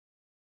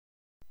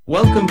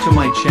Welcome to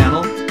my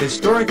channel,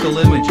 Historical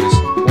Images,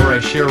 where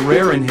I share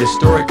rare and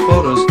historic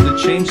photos that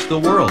changed the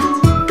world.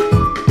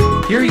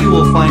 Here you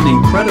will find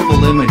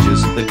incredible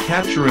images that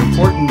capture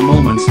important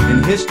moments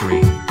in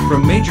history,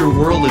 from major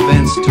world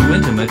events to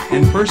intimate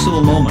and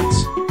personal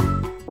moments.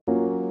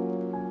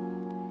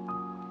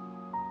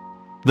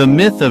 The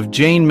Myth of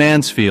Jayne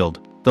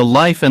Mansfield, the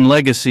life and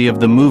legacy of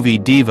the movie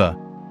diva.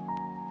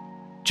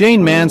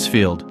 Jayne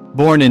Mansfield,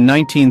 born in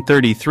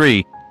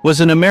 1933, was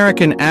an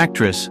American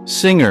actress,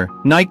 singer,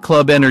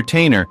 nightclub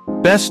entertainer,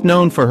 best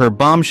known for her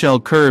bombshell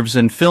curves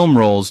and film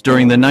roles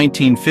during the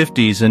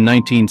 1950s and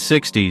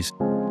 1960s.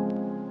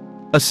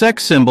 A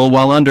sex symbol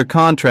while under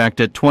contract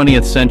at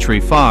 20th Century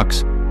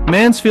Fox,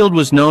 Mansfield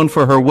was known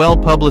for her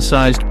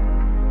well-publicized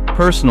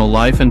personal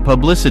life and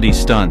publicity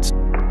stunts.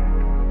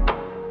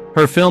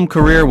 Her film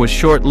career was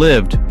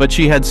short-lived, but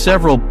she had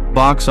several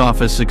box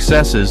office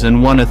successes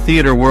and won a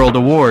Theatre World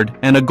Award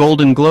and a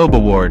Golden Globe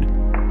Award.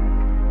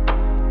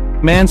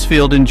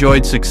 Mansfield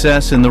enjoyed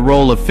success in the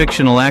role of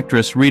fictional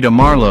actress Rita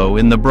Marlowe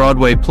in the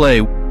Broadway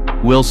play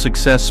Will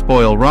Success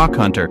Spoil Rock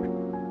Hunter,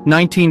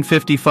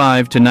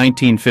 1955 to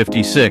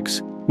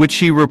 1956, which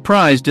she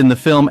reprised in the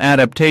film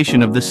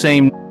adaptation of the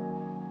same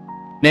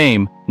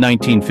name,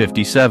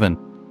 1957.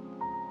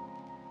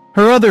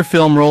 Her other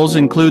film roles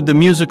include the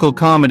musical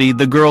comedy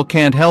The Girl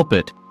Can't Help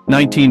It,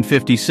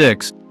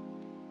 1956,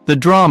 the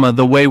drama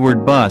The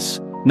Wayward Bus,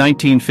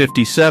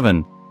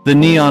 1957, the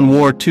neon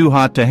war Too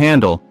Hot to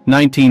Handle,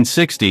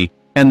 1960,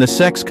 and the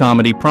sex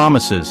comedy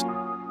Promises.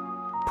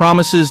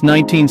 Promises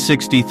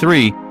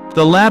 1963,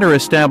 the latter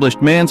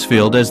established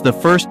Mansfield as the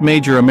first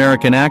major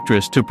American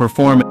actress to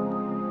perform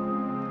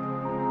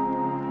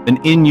an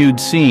in-nude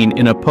scene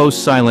in a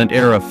post-silent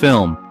era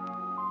film.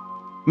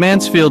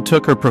 Mansfield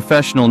took her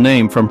professional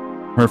name from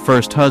her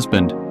first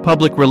husband,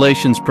 public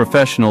relations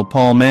professional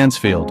Paul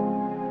Mansfield.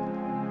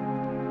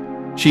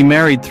 She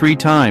married 3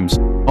 times,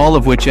 all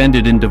of which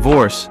ended in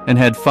divorce, and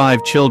had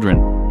 5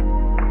 children.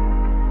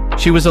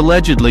 She was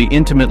allegedly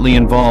intimately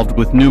involved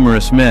with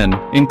numerous men,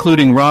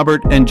 including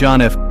Robert and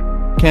John F.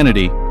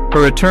 Kennedy,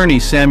 her attorney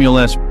Samuel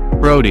S.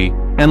 Brody,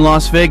 and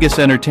Las Vegas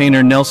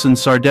entertainer Nelson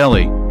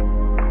Sardelli.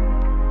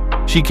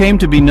 She came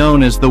to be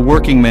known as the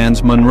working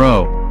man's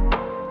Monroe.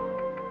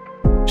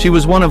 She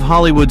was one of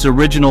Hollywood's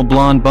original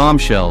blonde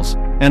bombshells,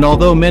 and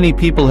although many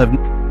people have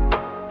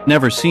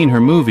never seen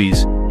her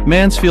movies,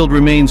 Mansfield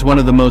remains one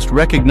of the most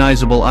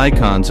recognizable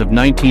icons of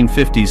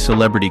 1950s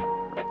celebrity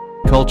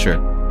culture.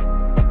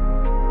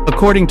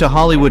 According to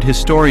Hollywood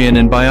historian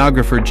and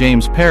biographer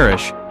James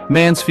Parrish,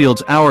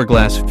 Mansfield's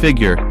hourglass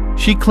figure,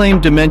 she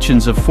claimed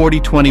dimensions of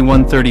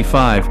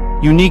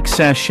 40-21-35, unique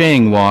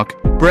sashaying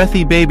walk,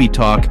 breathy baby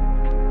talk,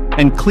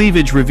 and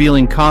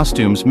cleavage-revealing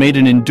costumes made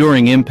an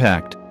enduring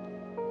impact.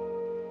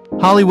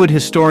 Hollywood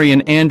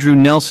historian Andrew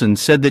Nelson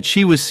said that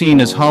she was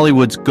seen as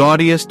Hollywood's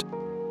gaudiest,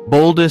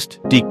 boldest,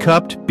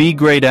 decupped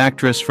B-grade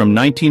actress from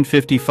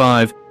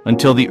 1955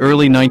 until the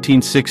early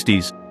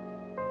 1960s.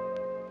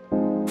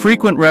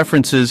 Frequent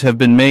references have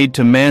been made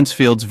to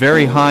Mansfield's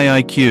very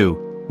high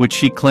IQ, which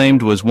she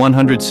claimed was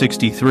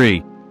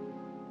 163.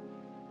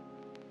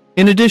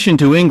 In addition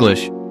to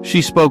English,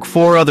 she spoke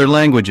 4 other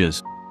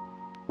languages.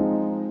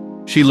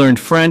 She learned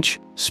French,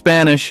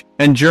 Spanish,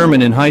 and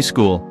German in high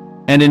school,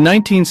 and in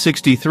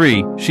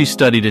 1963 she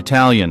studied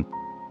Italian.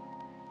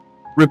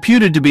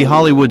 Reputed to be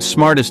Hollywood's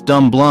smartest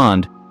dumb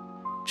blonde,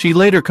 she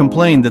later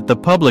complained that the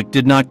public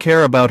did not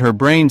care about her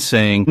brains,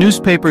 saying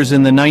newspapers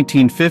in the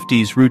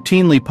 1950s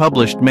routinely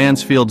published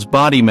Mansfield's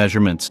body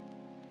measurements,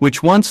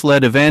 which once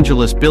led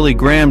evangelist Billy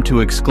Graham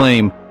to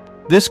exclaim,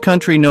 "This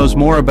country knows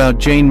more about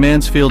Jayne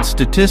Mansfield's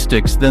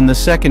statistics than the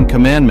Second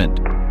Commandment."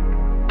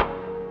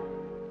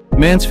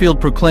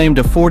 Mansfield proclaimed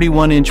a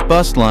 41-inch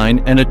bust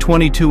line and a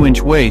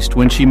 22-inch waist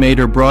when she made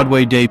her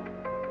Broadway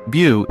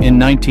debut in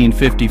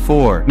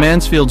 1954.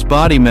 Mansfield's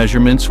body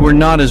measurements were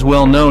not as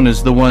well known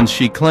as the ones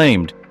she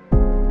claimed.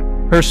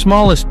 Her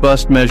smallest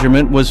bust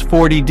measurement was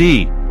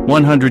 40D,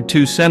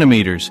 102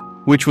 centimeters,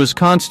 which was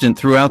constant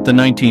throughout the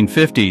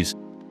 1950s.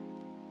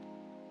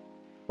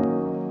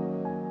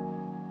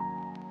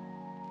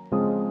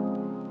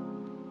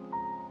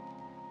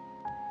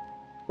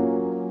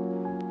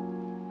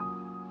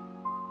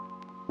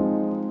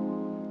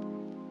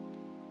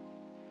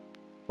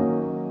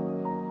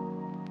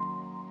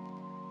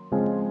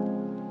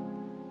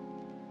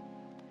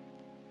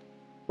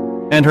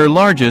 And her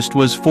largest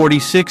was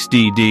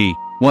 46DD,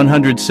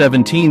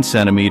 117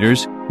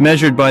 centimeters,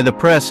 measured by the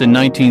press in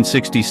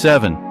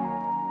 1967.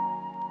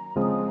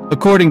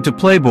 According to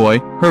Playboy,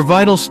 her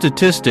vital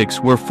statistics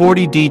were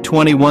 40D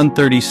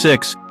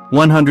 2136,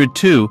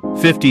 102,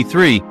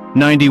 53,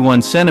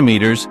 91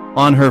 centimeters,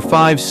 on her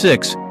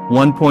 5'6",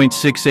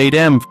 1.68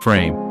 m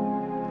frame.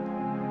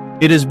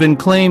 It has been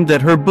claimed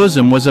that her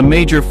bosom was a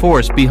major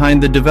force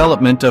behind the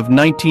development of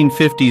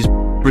 1950s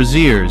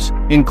brasiers,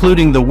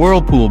 including the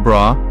Whirlpool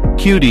bra,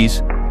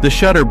 cuties, the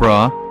shutter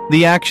bra,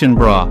 the action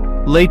bra,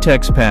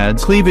 latex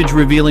pads,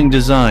 cleavage-revealing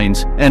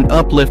designs, and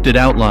uplifted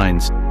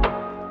outlines.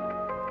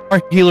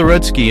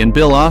 Hilarudsky and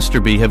Bill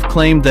Osterby have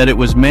claimed that it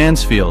was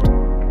Mansfield.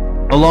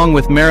 along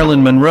with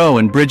Marilyn Monroe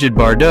and Brigitte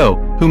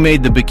Bardot, who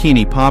made the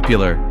bikini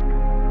popular.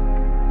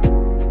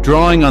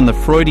 Drawing on the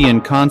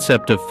Freudian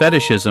concept of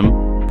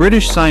fetishism,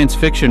 British science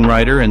fiction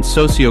writer and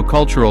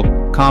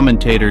sociocultural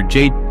commentator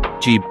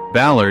J.G.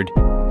 Ballard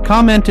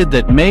commented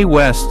that Mae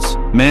West's,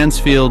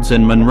 Mansfield's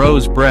and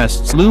Monroe's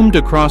breasts loomed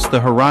across the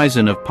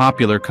horizon of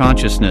popular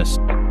consciousness.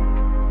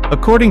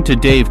 According to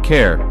Dave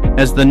Kerr,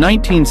 as the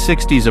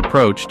 1960s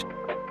approached,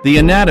 the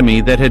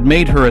anatomy that had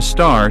made her a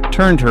star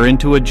turned her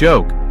into a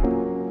joke.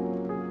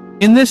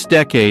 In this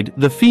decade,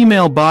 the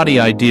female body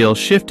ideal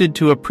shifted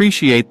to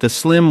appreciate the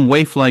slim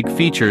waif-like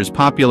features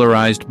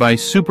popularized by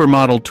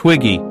supermodel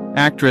Twiggy,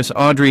 actress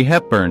Audrey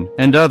Hepburn,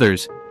 and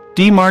others,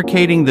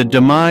 demarcating the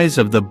demise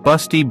of the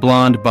busty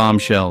blonde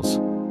bombshells.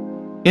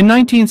 In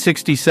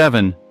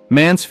 1967,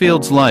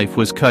 Mansfield's life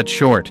was cut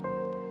short.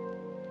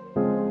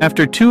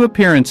 After 2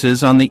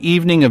 appearances on the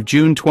evening of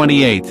June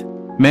 28,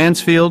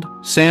 Mansfield,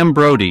 Sam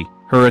Brody,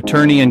 her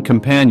attorney and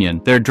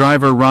companion, their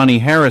driver Ronnie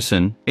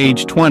Harrison,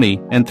 age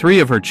 20, and 3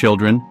 of her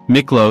children,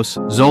 Miklos,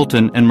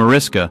 Zoltan, and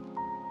Mariska,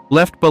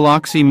 left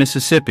Biloxi,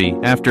 Mississippi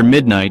after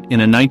midnight in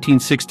a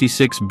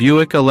 1966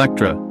 Buick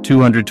Electra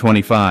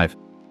 225.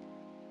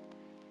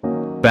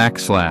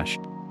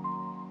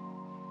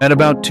 At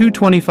about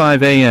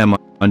 2:25 a.m.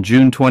 on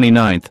June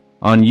 29,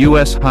 on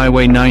U.S.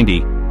 Highway 90,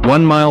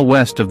 1 mile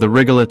west of the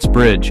Rigolets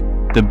Bridge,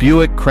 the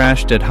Buick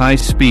crashed at high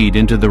speed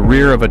into the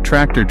rear of a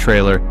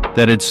tractor-trailer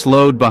that had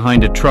slowed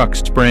behind a truck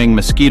spraying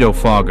mosquito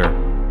fogger.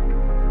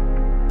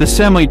 The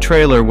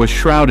semi-trailer was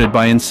shrouded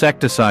by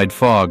insecticide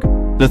fog.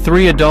 The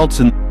 3 adults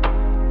in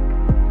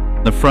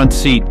the front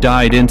seat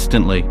died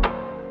instantly.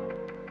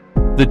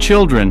 The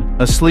children,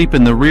 asleep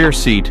in the rear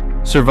seat,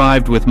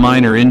 survived with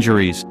minor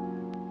injuries.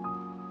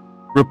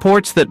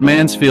 Reports that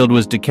Mansfield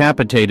was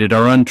decapitated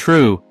are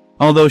untrue,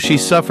 although she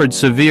suffered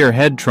severe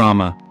head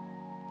trauma.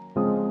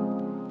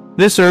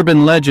 This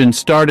urban legend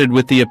started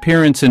with the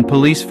appearance in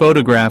police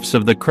photographs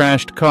of the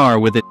crashed car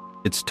with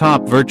its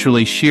top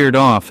virtually sheared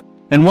off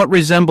and what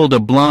resembled a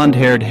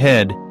blonde-haired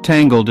head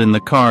tangled in the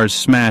car's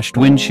smashed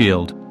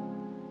windshield.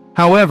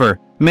 However,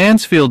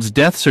 Mansfield's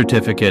death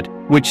certificate,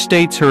 which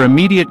states her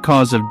immediate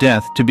cause of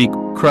death to be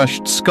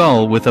crushed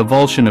skull with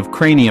avulsion of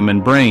cranium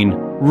and brain,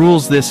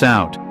 rules this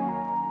out.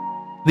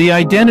 The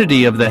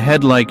identity of the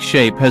head-like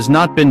shape has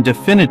not been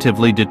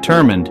definitively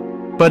determined,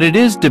 but it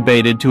is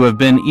debated to have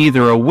been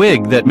either a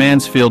wig that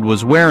Mansfield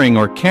was wearing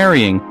or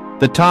carrying,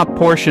 the top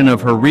portion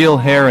of her real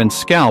hair and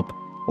scalp,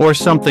 or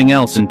something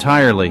else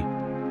entirely.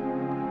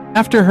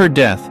 After her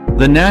death,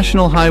 the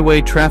National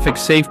Highway Traffic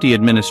Safety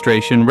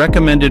Administration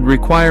recommended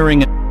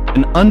requiring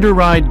an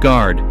underride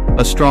guard,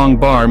 a strong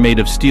bar made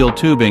of steel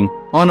tubing,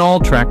 on all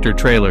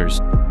tractor-trailers.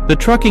 The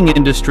trucking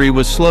industry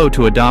was slow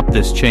to adopt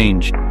this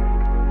change.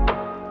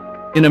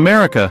 In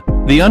America,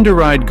 the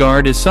underride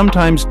guard is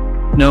sometimes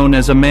known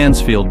as a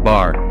Mansfield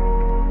bar.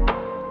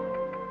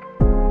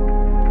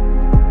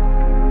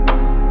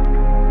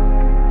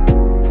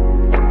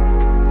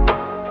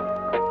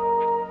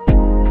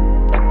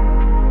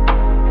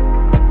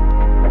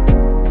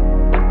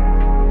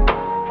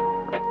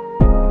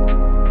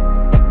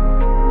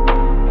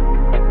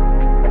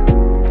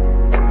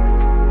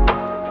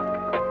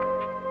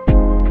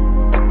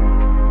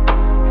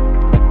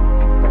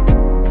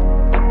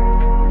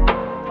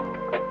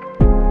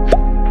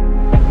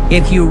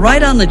 If you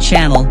write on the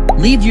channel,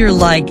 leave your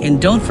like and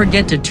don't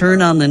forget to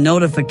turn on the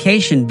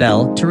notification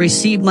bell to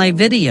receive my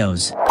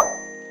videos.